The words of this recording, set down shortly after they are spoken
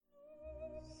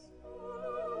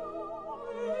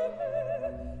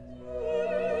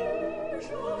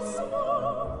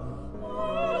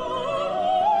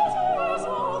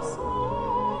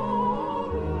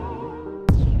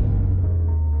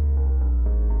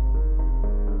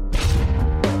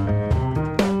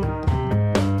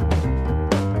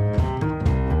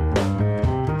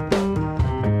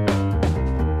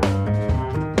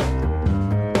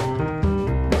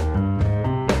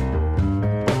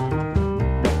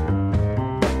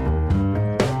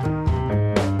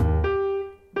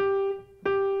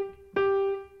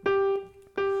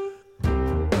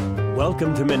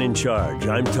Welcome to Men in Charge.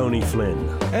 I'm Tony Flynn.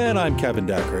 And I'm Kevin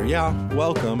Decker. Yeah,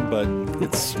 welcome, but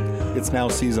it's now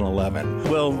season 11.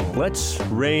 Well, let's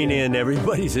rein in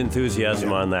everybody's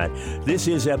enthusiasm on that. This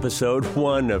is episode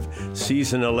 1 of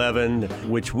season 11,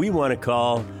 which we want to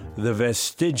call the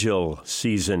vestigial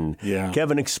season. Yeah.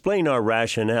 Kevin, explain our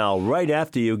rationale right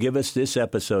after you give us this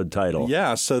episode title.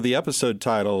 Yeah, so the episode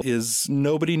title is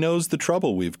Nobody Knows the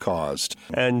Trouble We've Caused.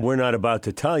 And we're not about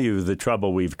to tell you the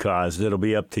trouble we've caused. It'll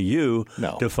be up to you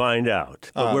to find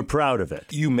out. But we're proud of it.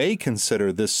 You may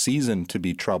consider this season to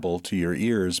be trouble to your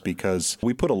ears because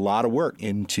we put a lot of work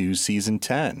into season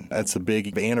 10. That's a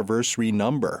big anniversary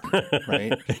number,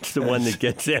 right? It's the one that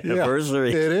gets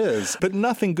anniversary. Yeah, it is. But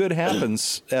nothing good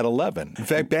happens at 11. In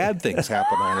fact, bad things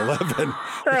happen on 11,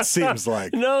 it seems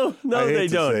like. No, they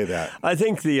don't. Say that. I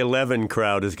think the 11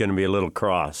 crowd is going to be a little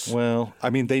cross. Well,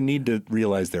 I mean, they need to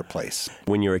realize their place.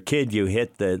 When you're a kid, you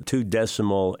hit the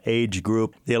 2-decimal age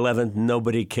group. The 11th,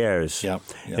 nobody cares. Yep.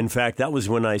 In fact, that was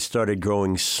when I started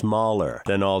growing smaller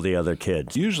than all the other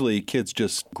kids. Usually, kids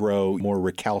just grow more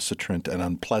recalcitrant and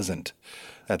unpleasant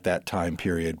at that time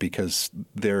period because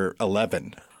they're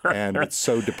 11. And it's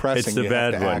so depressing. It's the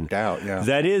bad have to one. Act out. Yeah.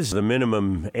 That is the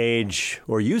minimum age,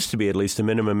 or used to be at least the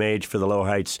minimum age for the Low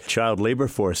Heights Child Labor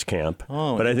Force Camp.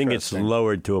 Oh, but I think it's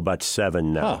lowered to about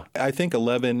 7 now. I think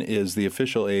 11 is the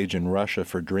official age in Russia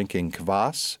for drinking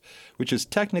kvass, which is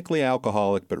technically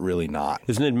alcoholic, but really not.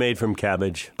 Isn't it made from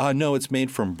cabbage? No, it's made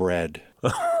from bread.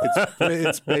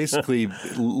 It's basically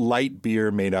light beer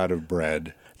made out of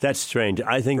bread. That's strange.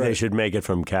 I think they should make it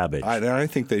from cabbage. I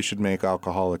think they should make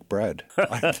alcoholic bread.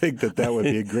 I think that would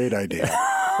be a great idea.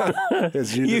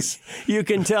 You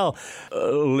can tell,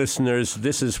 listeners,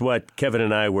 this is what Kevin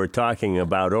and I were talking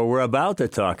about, or we're about to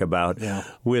talk about,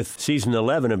 with season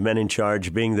 11 of Men in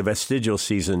Charge being the vestigial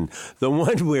season, the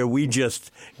one where we just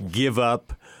give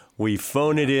up, we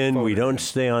phone it in, we don't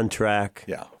stay on track.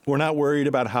 Yeah. We're not worried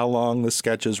about how long the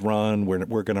sketches run.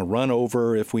 We're going to run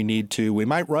over if we need to. We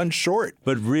might run short.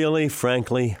 But really,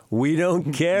 frankly, we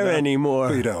don't care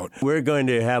anymore. We don't. We're going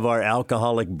to have our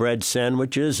alcoholic bread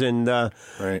sandwiches and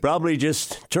probably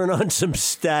just turn on some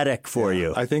static for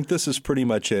you. I think this is pretty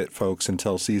much it, folks,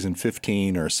 until season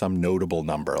 15 or some notable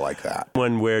number like that.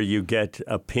 One where you get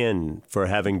a pin for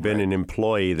having been an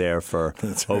employee there for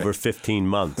over 15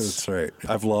 months. That's right.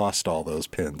 I've lost all those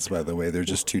pins, by the way. They're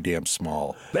just too damn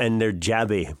small. And they're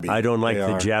jabby. I don't like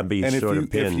the jabby sort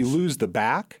of pins. If you lose the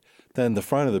back, then the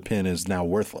front of the pin is now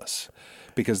worthless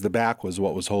because the back was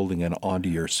what was holding it onto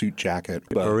your suit jacket.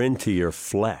 Or into your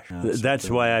flesh. That's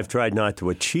why I've tried not to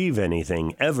achieve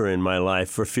anything ever in my life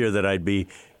for fear that I'd be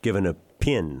given a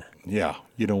pin. Yeah,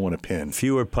 you don't want a pin.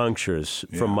 Fewer punctures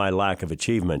from my lack of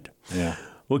achievement. Yeah.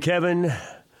 Well, Kevin,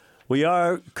 we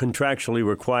are contractually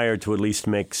required to at least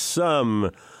make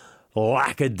some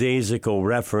lackadaisical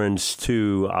reference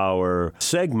to our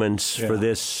segments for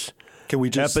this Can we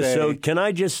just episode.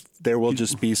 There will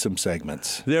just be some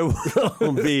segments. There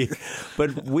will be.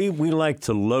 But we like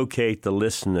to locate the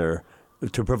listener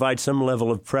to provide some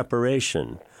level of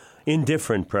preparation,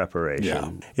 indifferent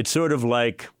preparation. Yeah. It's sort of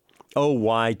like,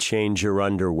 why change your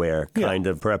underwear kind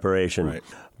of preparation. Right.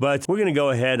 But we're going to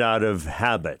go ahead out of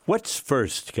habit. What's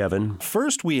first, Kevin?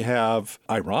 First, we have,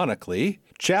 ironically,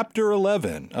 Chapter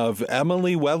 11 of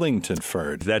Emily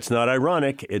Wellingtonford. That's not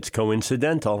ironic. It's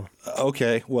coincidental.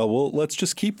 Okay, well, let's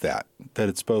just keep that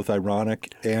it's both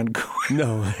ironic and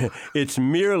No, it's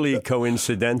merely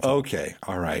coincidental. Okay,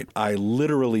 all right. I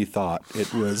literally thought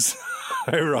it was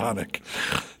ironic.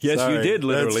 Yes, Sorry. You did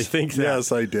literally think that.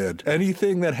 Yes, I did.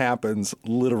 Anything that happens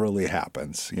literally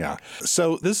happens, yeah.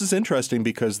 So this is interesting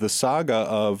because the saga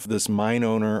of this mine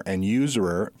owner and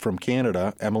usurer from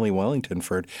Canada, Emily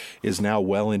Wellingtonford, is now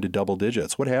well into double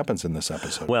digits. What happens in this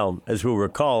episode? Well, as we'll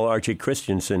recall, Archie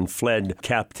Christensen fled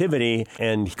captivity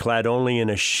and, clad only in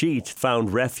a sheet,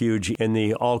 found refuge in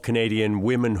the All-Canadian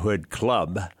Womenhood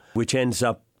Club, which ends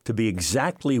up to be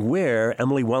exactly where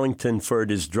Emily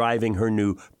Wellingtonford is driving her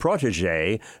new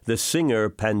protege, the singer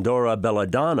Pandora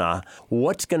Belladonna.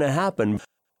 What's going to happen?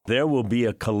 There will be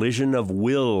a collision of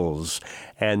wills,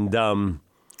 and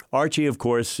Archie, of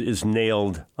course, is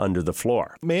nailed under the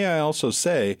floor. May I also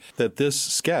say that this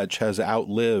sketch has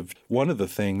outlived one of the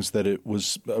things that it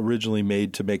was originally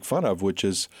made to make fun of, which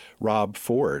is Rob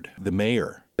Ford, the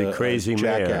mayor. The crazy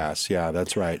mayor. Jackass, yeah,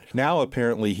 that's right. Now,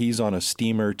 apparently, he's on a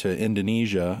steamer to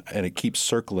Indonesia, and it keeps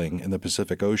circling in the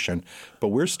Pacific Ocean. But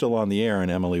we're still on the air,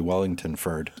 and Emily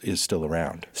Wellingtonford is still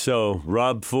around. So,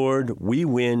 Rob Ford, we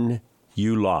win,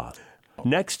 you lost.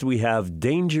 Next, we have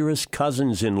Dangerous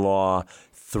Cousins-in-Law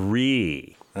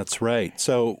 3. That's right.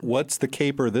 So what's the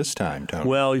caper this time, Tony?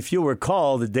 Well, if you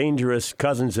recall, the dangerous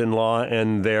cousins-in-law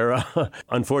and their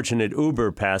unfortunate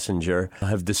Uber passenger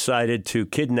have decided to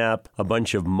kidnap a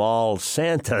bunch of mall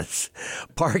Santas.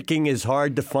 Parking is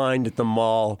hard to find at the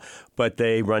mall, but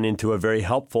they run into a very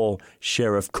helpful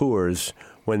Sheriff Coors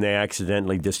when they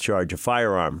accidentally discharge a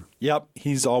firearm. Yep,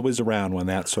 he's always around when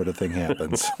that sort of thing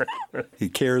happens. He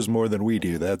cares more than we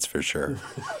do, that's for sure.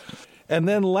 And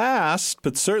then last,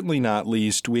 but certainly not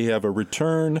least, we have a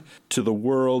return to the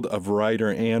world of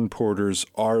writer Ann Porter's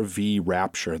RV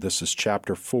Rapture. This is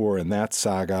chapter 4 in that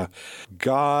saga.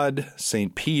 God,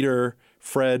 St. Peter,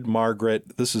 Fred,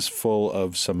 Margaret, this is full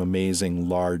of some amazing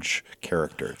large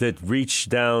characters. That reach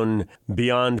down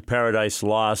beyond Paradise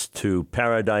Lost to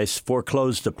Paradise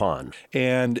Foreclosed Upon.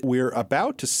 And we're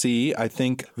about to see, I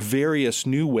think, various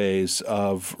new ways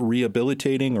of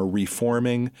rehabilitating or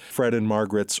reforming Fred and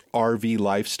Margaret's RV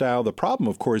lifestyle. The problem,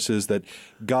 of course, is that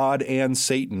God and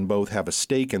Satan both have a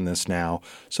stake in this now.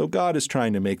 So God is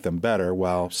trying to make them better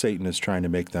while Satan is trying to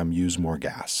make them use more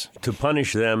gas. To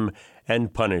punish them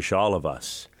and punish all of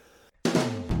us.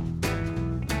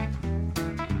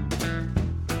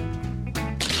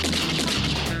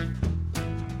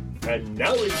 And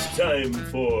now it's time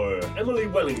for Emily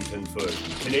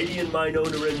Wellingtonford, Canadian mine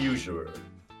owner and usurer.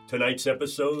 Tonight's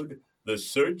episode, The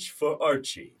Search for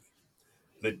Archie.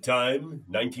 The time,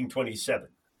 1927.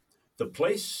 The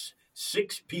place,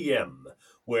 6 p.m.,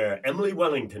 where Emily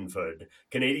Wellingtonford,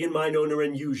 Canadian mine owner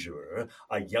and usurer,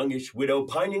 a youngish widow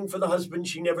pining for the husband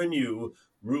she never knew,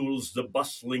 rules the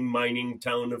bustling mining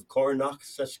town of Coronach,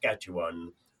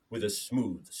 Saskatchewan, with a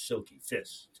smooth, silky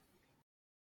fist.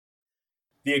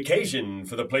 The occasion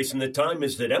for the place and the time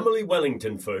is that Emily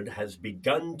Wellingtonford has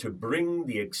begun to bring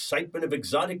the excitement of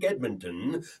exotic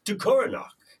Edmonton to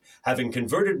Coronach, having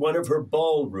converted one of her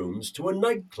ballrooms to a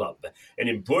nightclub and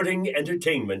importing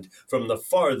entertainment from the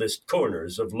farthest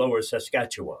corners of Lower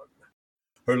Saskatchewan.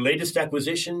 Her latest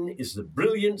acquisition is the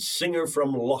brilliant singer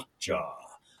from Lockjaw,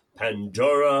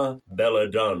 Pandora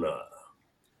Belladonna.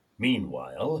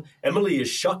 Meanwhile, Emily is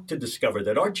shocked to discover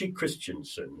that Archie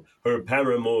Christensen, her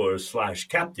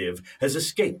paramour/captive, has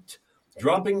escaped,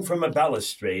 dropping from a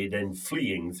balustrade and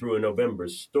fleeing through a November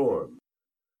storm.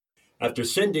 After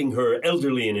sending her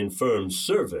elderly and infirm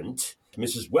servant,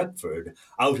 Mrs. Wepford,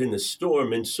 out in the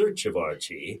storm in search of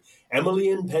Archie, Emily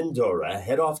and Pandora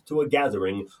head off to a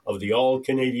gathering of the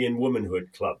All-Canadian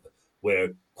Womanhood Club,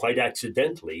 where, quite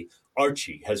accidentally,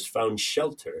 Archie has found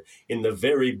shelter in the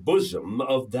very bosom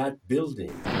of that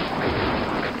building.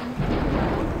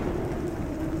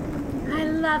 I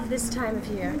love this time of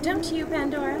year, don't you,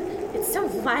 Pandora? It's so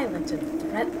violent and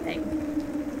threatening.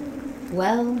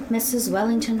 Well, Mrs.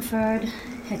 Wellingtonford,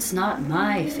 it's not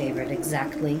my favorite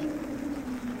exactly.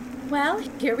 Well,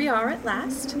 here we are at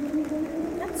last.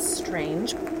 That's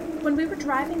strange. When we were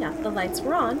driving up, the lights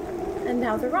were on, and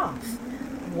now they're off.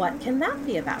 What can that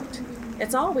be about?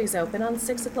 It's always open on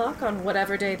 6 o'clock on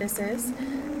whatever day this is.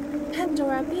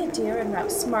 Pandora, be a dear and rap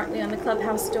smartly on the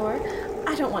clubhouse door.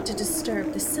 I don't want to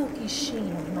disturb the silky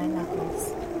sheen of my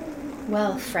knuckles.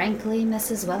 Well, frankly,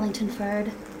 Mrs.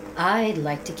 Wellingtonford, I'd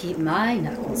like to keep my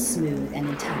knuckles smooth and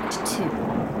intact, too.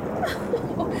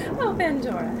 Oh,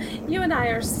 Pandora, you and I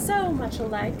are so much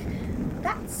alike.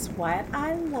 That's what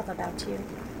I love about you.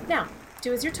 Now,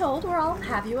 do as you're told or I'll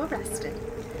have you arrested.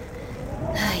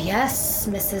 Yes,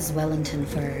 Mrs.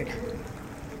 Wellingtonford.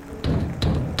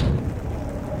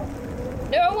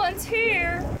 No one's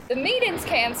here. The meeting's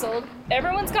canceled.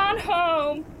 Everyone's gone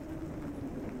home.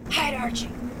 Hide Archie.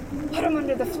 Put him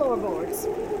under the floorboards.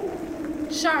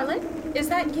 Charlotte, is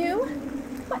that you?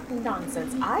 What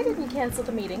nonsense. I didn't cancel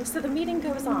the meeting, so the meeting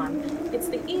goes on. It's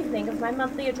the evening of my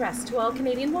monthly address to all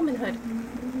Canadian womanhood.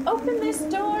 Open this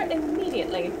door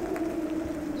immediately.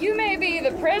 You may be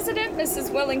the president, Mrs.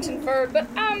 Wellingtonford, but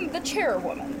I'm the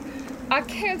chairwoman. I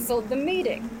canceled the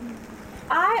meeting.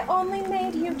 I only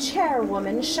made you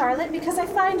chairwoman, Charlotte, because I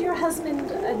find your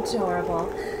husband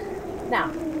adorable.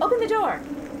 Now, open the door.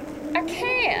 I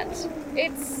can't.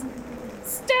 It's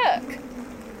stuck.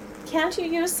 Can't you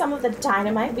use some of the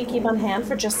dynamite we keep on hand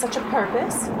for just such a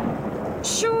purpose?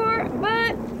 Sure,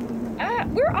 but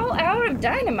we're all out of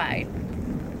dynamite.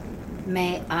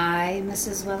 May I,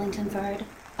 Mrs. Wellingtonford?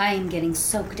 I am getting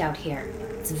soaked out here.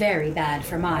 It's very bad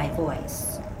for my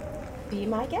voice. Be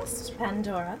my guest,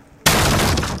 Pandora.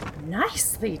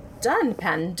 Nicely done,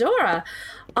 Pandora.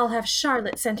 I'll have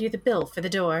Charlotte send you the bill for the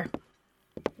door.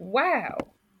 Wow.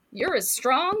 You're as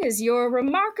strong as you're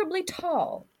remarkably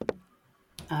tall.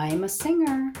 I'm a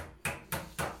singer.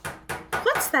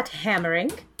 What's that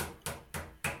hammering?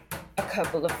 A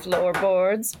couple of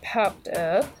floorboards popped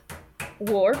up,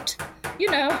 warped.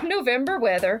 November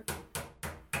weather.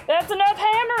 That's enough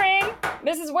hammering.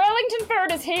 Mrs.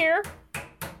 Wellingtonford is here.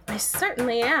 I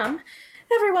certainly am.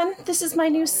 Everyone, this is my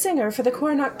new singer for the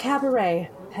Coronach Cabaret,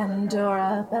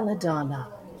 Pandora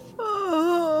Belladonna.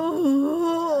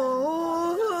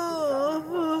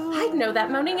 I'd know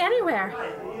that moaning anywhere.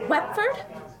 Wepford,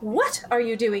 what are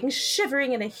you doing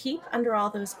shivering in a heap under all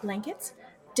those blankets?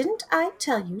 Didn't I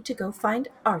tell you to go find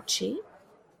Archie?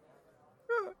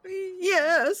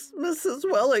 Yes, Mrs.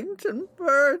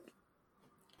 Wellingtonford.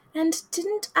 And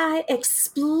didn't I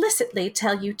explicitly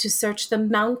tell you to search the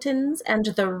mountains and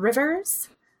the rivers?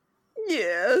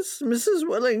 Yes, Mrs.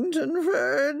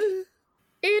 Wellingtonford.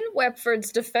 In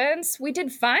Wepford's defense, we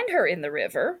did find her in the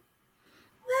river.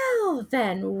 Well,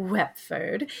 then,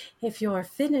 Wepford, if you're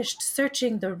finished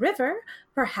searching the river,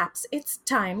 perhaps it's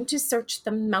time to search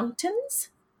the mountains?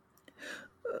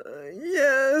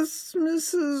 Yes,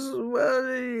 Mrs.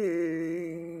 Welling.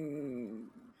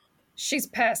 She's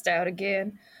passed out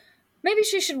again. Maybe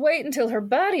she should wait until her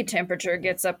body temperature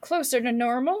gets up closer to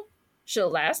normal.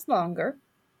 She'll last longer.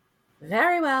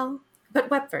 Very well. But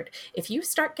Wepford, if you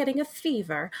start getting a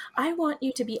fever, I want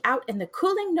you to be out in the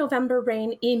cooling November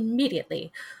rain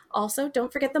immediately. Also,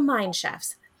 don't forget the mine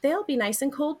shafts. They'll be nice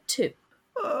and cold, too.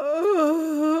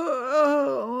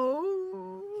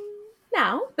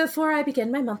 Now, before I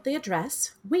begin my monthly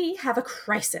address, we have a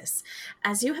crisis.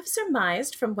 As you have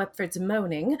surmised from Wepford's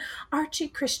moaning, Archie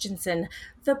Christensen,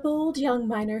 the bold young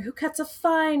miner who cuts a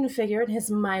fine figure in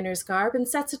his miner's garb and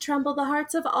sets a-tremble the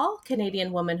hearts of all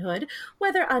Canadian womanhood,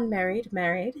 whether unmarried,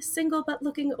 married, single but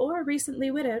looking, or recently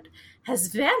widowed, has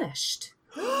vanished.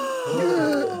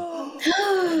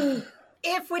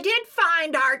 If we did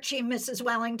find Archie, Mrs.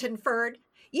 Wellingtonford,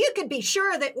 you could be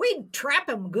sure that we'd trap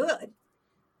him good.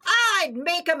 I'd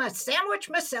make him a sandwich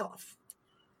myself.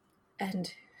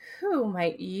 And who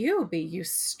might you be, you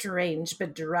strange,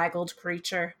 bedraggled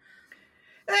creature?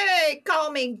 Hey, call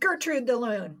me Gertrude the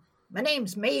Loon. My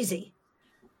name's Maisie.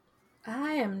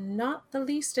 I am not the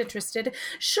least interested.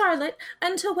 Charlotte,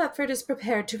 until Wepford is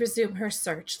prepared to resume her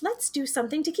search, let's do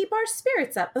something to keep our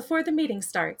spirits up before the meeting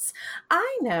starts.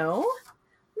 I know.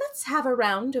 Let's have a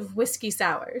round of whiskey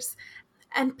sours.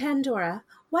 And Pandora,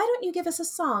 why don't you give us a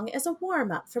song as a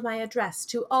warm-up for my address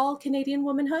to all Canadian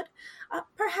womanhood?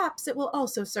 Perhaps it will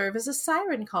also serve as a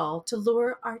siren call to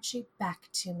lure Archie back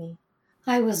to me.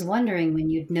 I was wondering when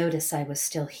you'd notice I was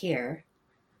still here.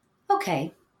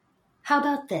 Okay, how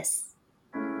about this?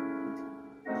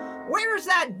 Where's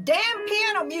that damn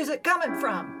piano music coming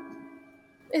from?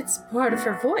 It's part of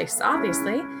her voice,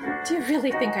 obviously. Do you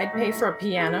really think I'd pay for a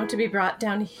piano to be brought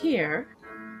down here?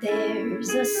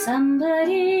 There's a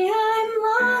somebody I'm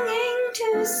longing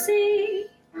to see.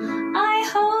 I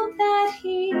hope that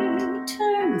he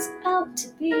turns out to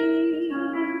be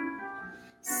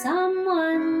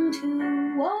someone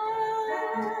to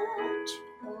watch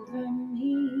over me.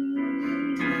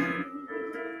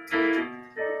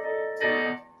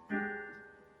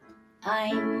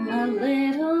 I'm a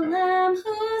little lamb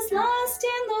who's lost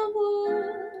in the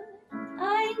wood.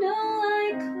 I know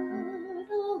I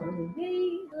could always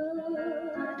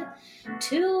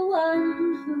to one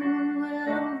who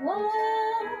will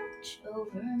watch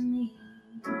over me.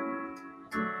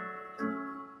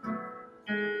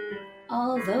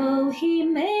 Although he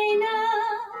may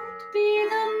not be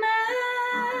the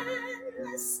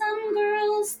man some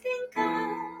girls think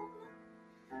of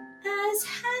as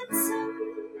handsome,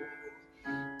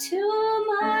 to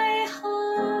my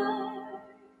heart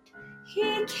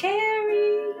he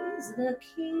carries the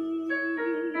key.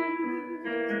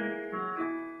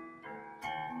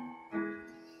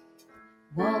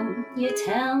 Won't you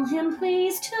tell him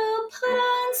please to put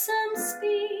on some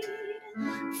speed?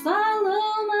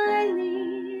 Follow my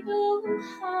lead, oh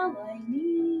how I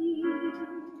need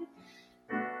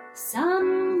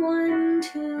someone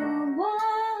to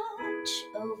watch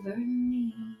over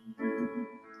me.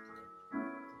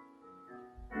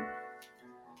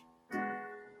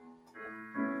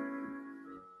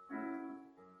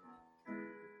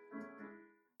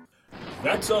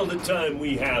 That's all the time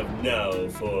we have now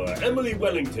for Emily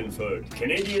Wellingtonford,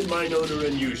 Canadian mine owner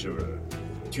and usurer.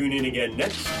 Tune in again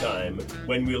next time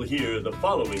when we'll hear the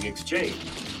following exchange.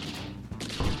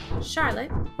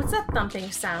 Charlotte, what's that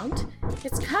thumping sound?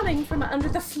 It's coming from under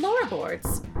the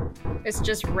floorboards. It's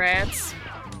just rats.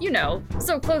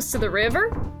 So close to the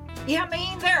river. You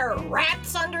mean there are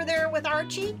rats under there with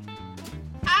Archie?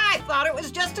 I thought it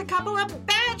was just a couple of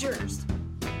badgers.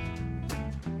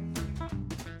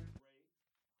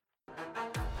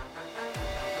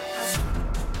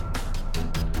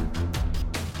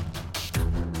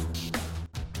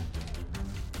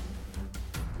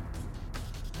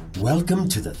 Welcome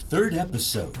to the third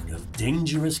episode of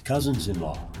Dangerous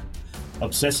Cousins-in-Law.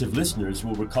 Obsessive listeners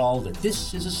will recall that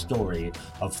this is a story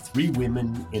of three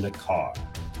women in a car.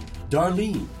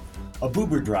 Darlene, a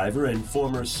Uber driver and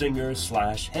former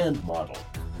singer/hand model.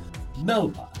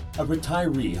 Melba, a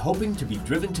retiree hoping to be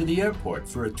driven to the airport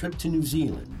for a trip to New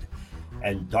Zealand.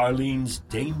 And Darlene's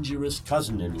dangerous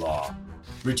cousin-in-law,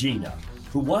 Regina,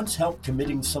 who wants help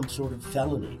committing some sort of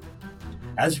felony.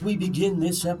 As we begin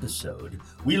this episode,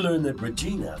 we learn that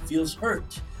Regina feels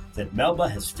hurt that Melba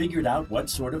has figured out what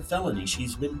sort of felony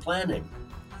she's been planning: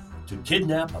 to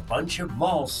kidnap a bunch of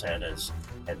mall Santas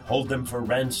and hold them for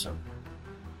ransom.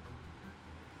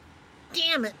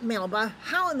 Damn it, Melba.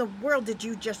 How in the world did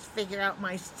you just figure out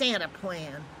my Santa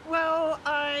plan? Well,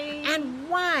 And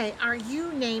why are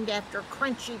you named after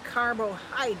crunchy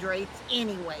carbohydrates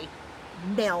anyway?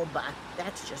 Melba,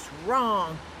 that's just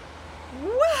wrong.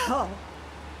 Well,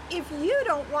 if you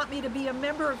don't want me to be a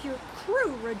member of your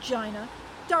crew, Regina,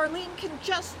 Darlene can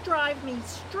just drive me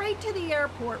straight to the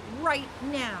airport right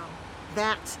now.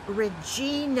 That's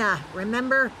Regina,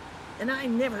 remember? And I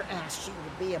never asked you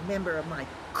to be a member of my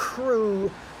crew.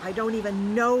 I don't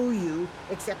even know you,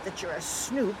 except that you're a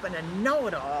snoop and a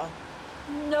know-it-all.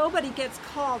 Nobody gets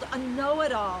called a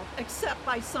know-it-all except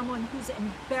by someone who's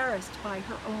embarrassed by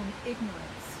her own ignorance.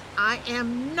 I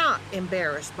am not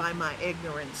embarrassed by my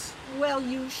ignorance. Well,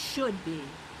 you should be.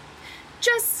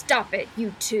 Just stop it,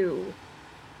 you two.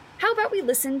 How about we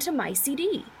listen to my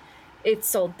CD? It's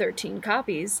sold 13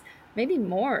 copies, maybe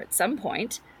more at some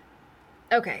point.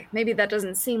 Okay, maybe that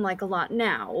doesn't seem like a lot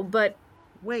now, but...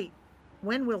 Wait,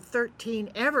 when will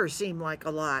 13 ever seem like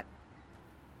a lot?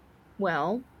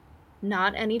 Well,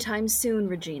 not anytime soon,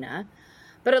 Regina.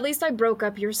 But at least I broke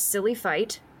up your silly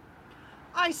fight.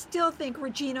 I still think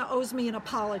Regina owes me an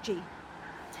apology.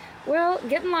 Well,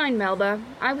 get in line, Melba.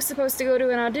 I was supposed to go to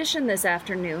an audition this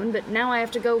afternoon, but now I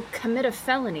have to go commit a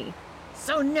felony.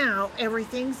 So now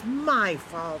everything's my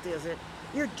fault, is it?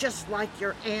 You're just like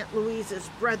your Aunt Louise's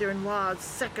brother-in-law's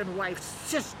second wife's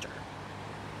sister.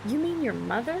 You mean your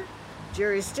mother?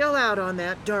 Jury's still out on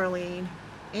that, Darlene.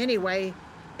 Anyway,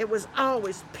 it was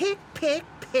always pick, pick,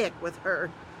 pick with her.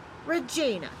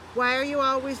 Regina, why are you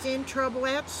always in trouble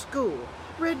at school?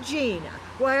 Regina,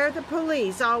 why are the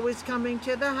police always coming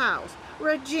to the house?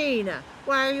 Regina,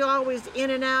 why are you always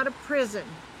in and out of prison?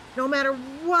 No matter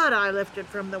what I lifted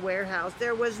from the warehouse,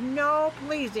 there was no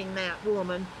pleasing that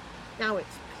woman. Now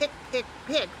it's pick, pick,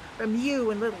 pick from you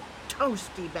and little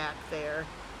Toasty back there.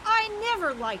 I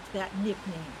never liked that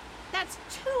nickname. That's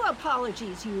 2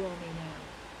 apologies you owe me now.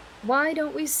 Why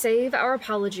don't we save our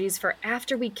apologies for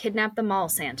after we kidnap the mall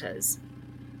Santas?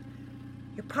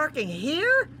 You're parking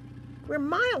here? We're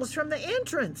miles from the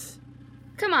entrance.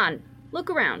 Come on, look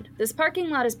around. This parking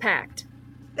lot is packed.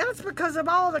 That's because of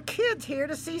all the kids here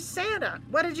to see Santa.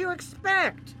 What did you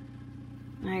expect?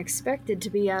 I expected to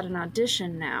be at an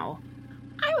audition now.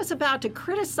 I was about to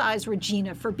criticize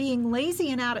Regina for being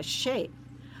lazy and out of shape,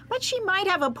 but she might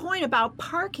have a point about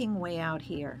parking way out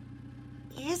here.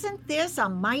 Isn't this a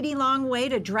mighty long way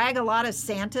to drag a lot of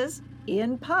Santas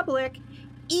in public,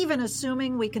 even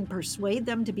assuming we can persuade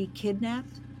them to be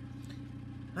kidnapped?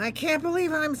 I can't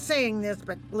believe I'm saying this,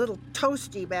 but little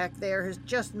Toasty back there has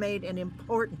just made an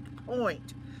important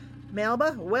point.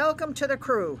 Melba, welcome to the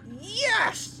crew.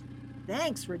 Yes!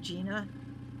 Thanks, Regina.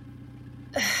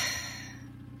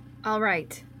 All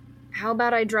right. How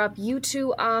about I drop you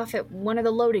two off at one of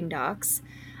the loading docks,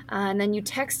 and then you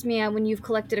text me out when you've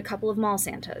collected a couple of mall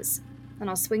Santas. And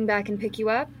I'll swing back and pick you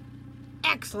up?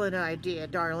 Excellent idea,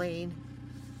 Darlene.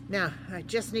 Now, I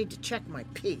just need to check my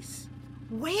piece.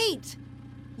 Wait!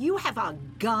 You have a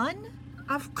gun?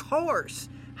 Of course.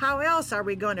 How else are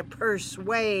we going to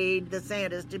persuade the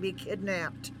Santas to be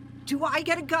kidnapped? Do I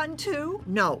get a gun too?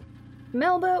 No.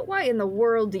 Melba, why in the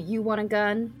world do you want a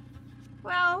gun?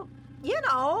 Well, you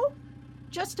know,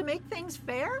 just to make things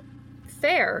fair.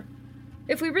 Fair?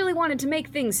 If we really wanted to make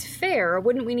things fair,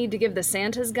 wouldn't we need to give the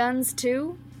Santas guns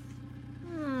too?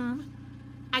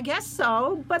 I guess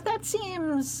so, but that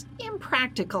seems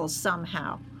impractical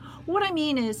somehow. What I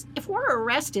mean is, if we're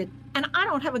arrested and I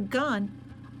don't have a gun,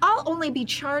 I'll only be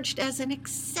charged as an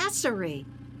accessory.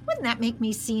 Wouldn't that make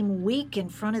me seem weak in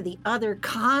front of the other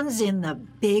cons in the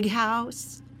big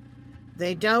house?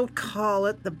 They don't call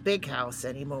it the big house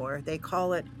anymore. They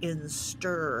call it in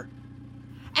stir.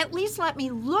 At least let me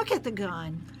look at the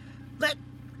gun. Let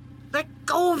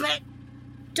go of it.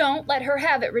 Don't let her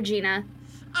have it, Regina.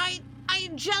 I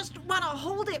just want to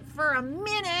hold it for a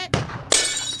minute.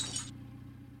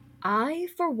 I,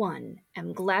 for one,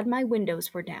 am glad my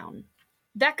windows were down.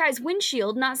 That guy's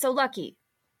windshield not so lucky.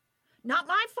 Not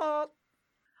my fault.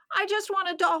 I just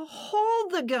wanted to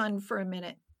hold the gun for a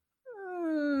minute.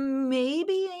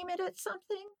 Maybe aim it at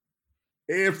something?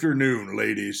 Afternoon,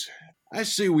 ladies. I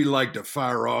see we like to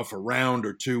fire off a round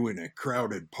or two in a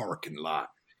crowded parking lot.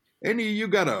 Any of you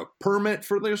got a permit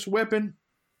for this weapon?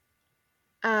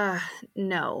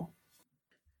 No.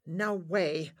 No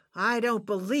way. I don't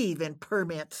believe in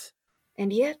permits.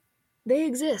 And yet, they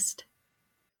exist.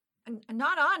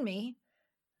 Not on me.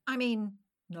 I mean,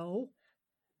 no.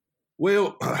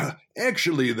 Well,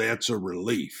 actually, that's a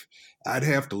relief. I'd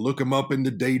have to look 'em up in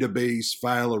the database,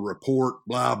 file a report,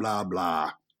 blah, blah,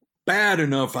 blah. Bad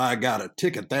enough I gotta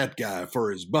ticket that guy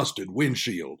for his busted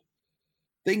windshield.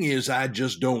 Thing is, I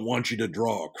just don't want you to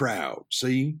draw a crowd,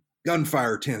 see?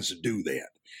 Gunfire tends to do that.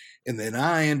 And then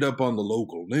I end up on the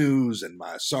local news, and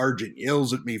my sergeant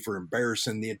yells at me for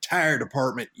embarrassing the entire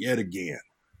department yet again.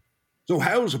 So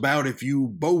how's about if you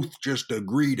both just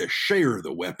agree to share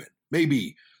the weapon?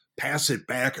 Maybe pass it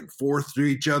back and forth to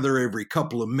each other every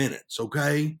couple of minutes,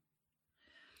 okay?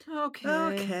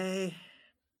 Okay.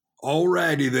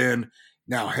 Alrighty then.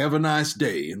 Now have a nice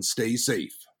day and stay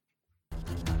safe.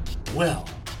 Well,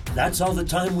 that's all the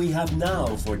time we have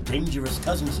now for Dangerous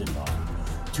Cousins-in-Law.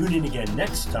 Tune in again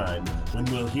next time when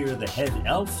we'll hear the head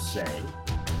elf say,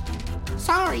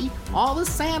 Sorry, all the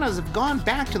Santas have gone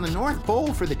back to the North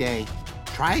Pole for the day.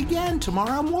 Try again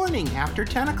tomorrow morning after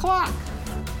 10 o'clock.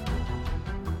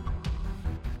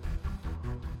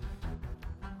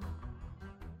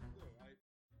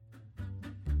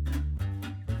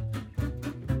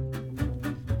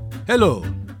 Hello,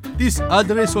 this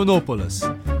Adres Onopoulos,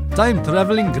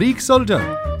 time-traveling Greek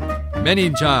soldier. Men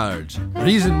in charge,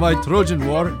 reason why Trojan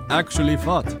War actually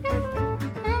fought.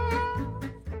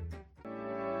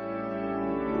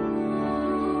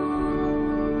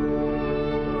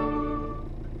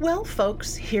 Well,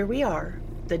 folks, here we are,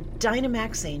 the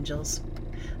Dynamax Angels.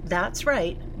 That's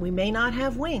right, we may not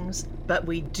have wings, but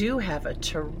we do have a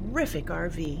terrific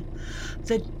RV.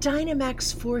 The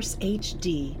Dynamax Force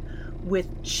HD,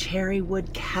 with cherry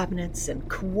wood cabinets and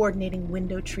coordinating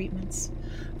window treatments.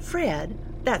 Fred,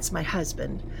 that's my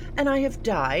husband, and I have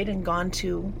died and gone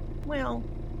to, well,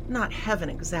 not heaven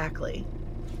exactly.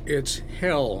 It's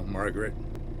hell, Margaret.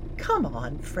 Come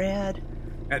on, Fred.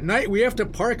 At night, we have to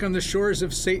park on the shores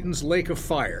of Satan's Lake of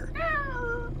Fire.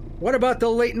 What about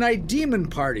the late-night demon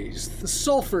parties, the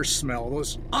sulfur smell,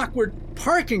 those awkward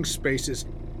parking spaces?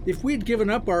 If we'd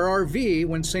given up our RV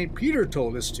when St. Peter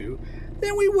told us to,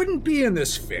 then we wouldn't be in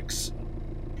this fix.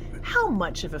 How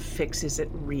much of a fix is it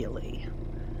really?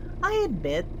 I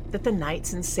admit that the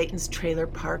nights in Satan's trailer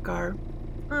park are,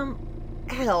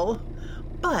 hell,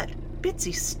 but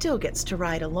Bitsy still gets to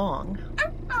ride along.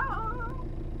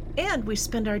 And we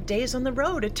spend our days on the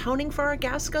road atoning for our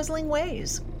gas-guzzling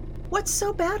ways. What's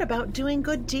so bad about doing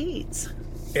good deeds?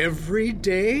 Every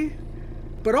day?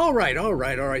 But all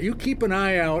right. You keep an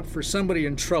eye out for somebody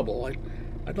in trouble.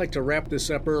 I'd like to wrap this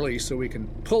up early so we can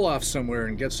pull off somewhere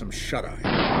and get some shut-eye.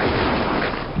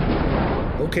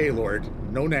 Okay, Lord,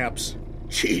 no naps.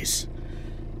 Jeez.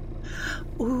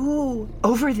 Ooh,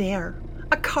 over there.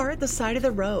 A car at the side of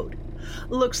the road.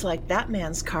 Looks like that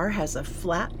man's car has a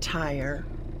flat tire.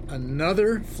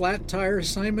 Another flat tire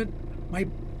assignment? My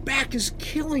back is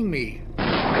killing me.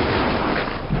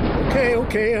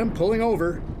 Okay, I'm pulling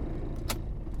over.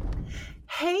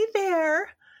 Hey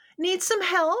there. Need some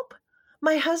help?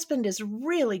 My husband is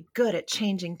really good at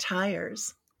changing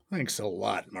tires. Thanks a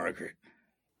lot, Margaret.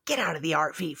 Get out of the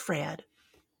RV, Fred.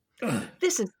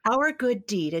 This is our good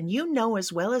deed, and you know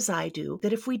as well as I do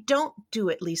that if we don't do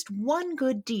at least one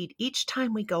good deed each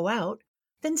time we go out,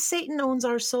 then Satan owns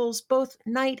our souls both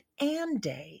night and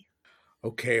day.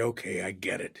 Okay, I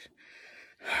get it.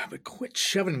 But quit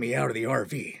shoving me out of the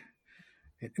RV.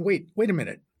 Wait a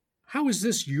minute. How is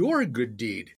this your good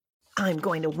deed? I'm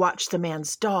going to watch the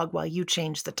man's dog while you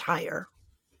change the tire.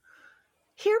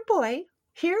 Here, boy.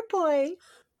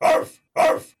 Arf,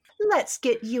 arf. Let's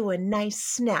get you a nice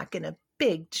snack and a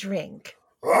big drink.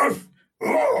 Arf,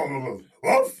 arf,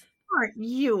 arf. Aren't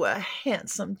you a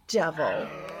handsome devil?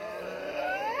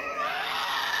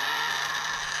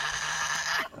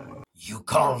 You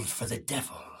called for the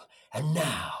devil, and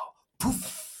now,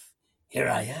 poof, here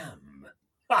I am.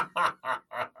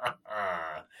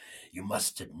 You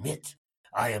must admit,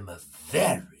 I am a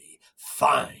very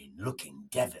fine-looking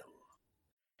devil.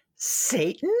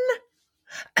 Satan?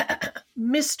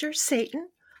 Mr. Satan,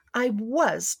 I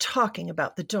was talking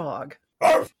about the dog.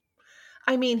 Arf.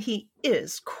 I mean, he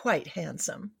is quite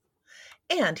handsome.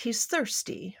 And he's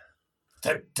thirsty.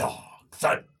 The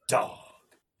dog.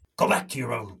 Go back to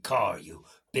your own car, you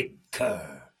big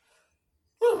cur.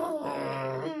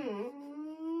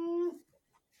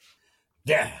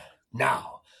 There,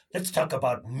 Now, let's talk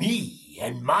about me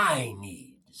and my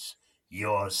needs.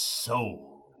 Your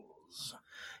souls.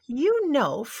 You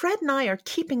know, Fred and I are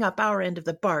keeping up our end of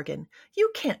the bargain.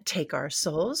 You can't take our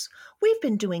souls. We've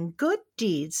been doing good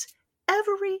deeds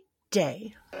every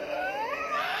day.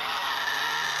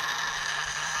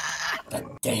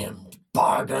 The damned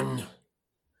bargain.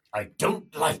 I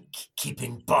don't like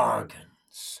keeping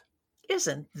bargains.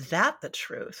 Isn't that the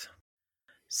truth?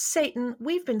 Satan,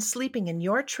 we've been sleeping in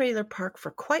your trailer park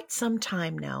for quite some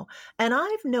time now, and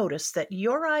I've noticed that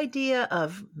your idea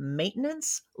of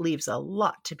maintenance leaves a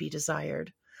lot to be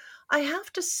desired. I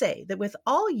have to say that with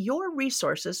all your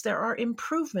resources, there are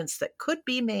improvements that could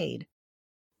be made.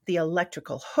 The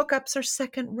electrical hookups are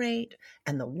second rate,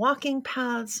 and the walking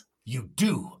paths. You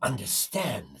do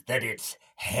understand that it's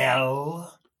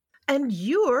hell? And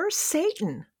you're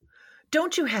Satan.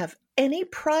 Don't you have any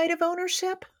pride of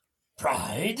ownership?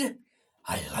 Pride?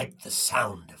 I like the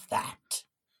sound of that.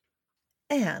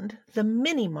 And the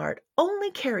Mini-Mart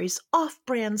only carries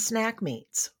off-brand snack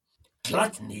meats.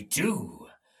 Gluttony, too.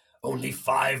 Only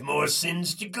 5 more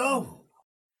sins to go.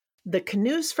 The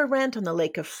canoes for rent on the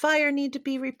Lake of Fire need to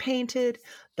be repainted,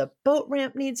 the boat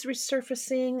ramp needs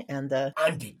resurfacing, and the...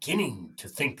 I'm beginning to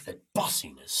think that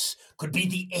bossiness could be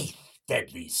the 8th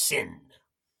deadly sin.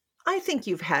 I think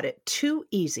you've had it too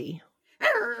easy.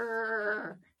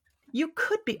 You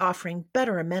could be offering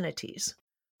better amenities.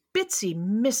 Bitsy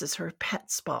misses her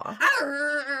pet spa.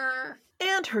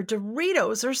 And her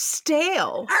Doritos are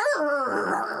stale.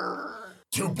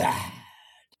 Too bad.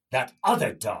 That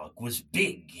other dog was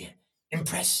big,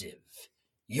 impressive.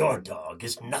 Your dog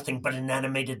is nothing but an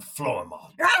animated floor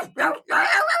moth.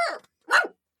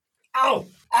 Ow!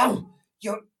 Ow!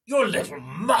 Your little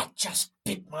mutt just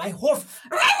bit my hoof.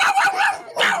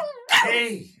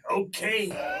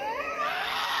 Okay.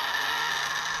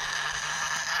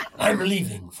 I'm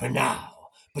leaving for now,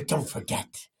 but don't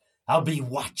forget, I'll be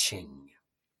watching.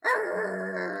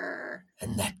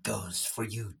 And that goes for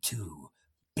you too,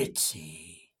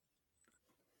 Bitsy.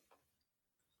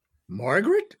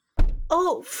 Margaret?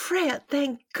 Oh, Fred,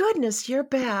 thank goodness you're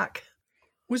back.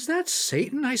 Was that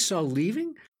Satan I saw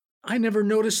leaving? I never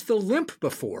noticed the limp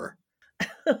before.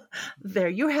 There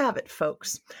you have it,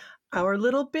 folks. Our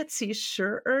little Bitsy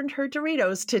sure earned her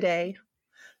Doritos today.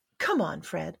 Come on,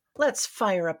 Fred. Let's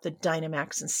fire up the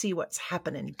Dynamax and see what's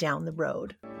happening down the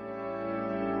road.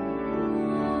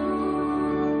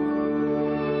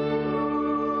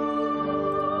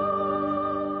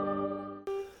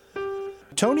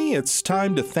 Tony, it's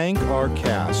time to thank our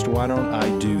cast. Why don't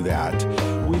I do that?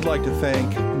 We'd like to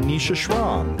thank Nisha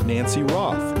Schramm, Nancy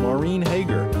Roth, Maureen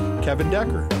Hager, Kevin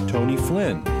Decker, Tony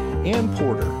Flynn, Ann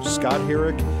Porter, Scott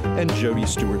Herrick, and Jody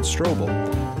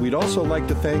Stewart-Strobel. We'd also like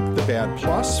to thank The Bad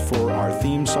Plus for our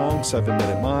theme song, 7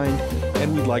 Minute Mind,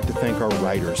 and we'd like to thank our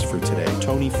writers for today,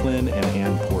 Tony Flynn and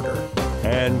Ann Porter.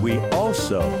 And we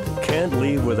also can't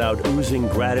leave without oozing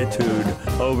gratitude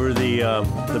over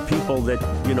the people that,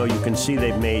 you can see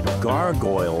they've made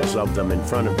gargoyles of them in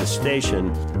front of the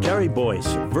station. Terry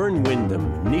Boyce, Vern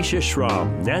Wyndham, Nisha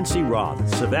Schramm, Nancy Roth,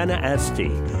 Savannah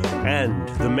Asti, and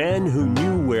the man who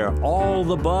knew where all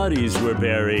the bodies were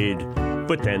buried,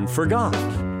 but then forgot,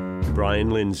 Brian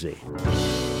Lindsay.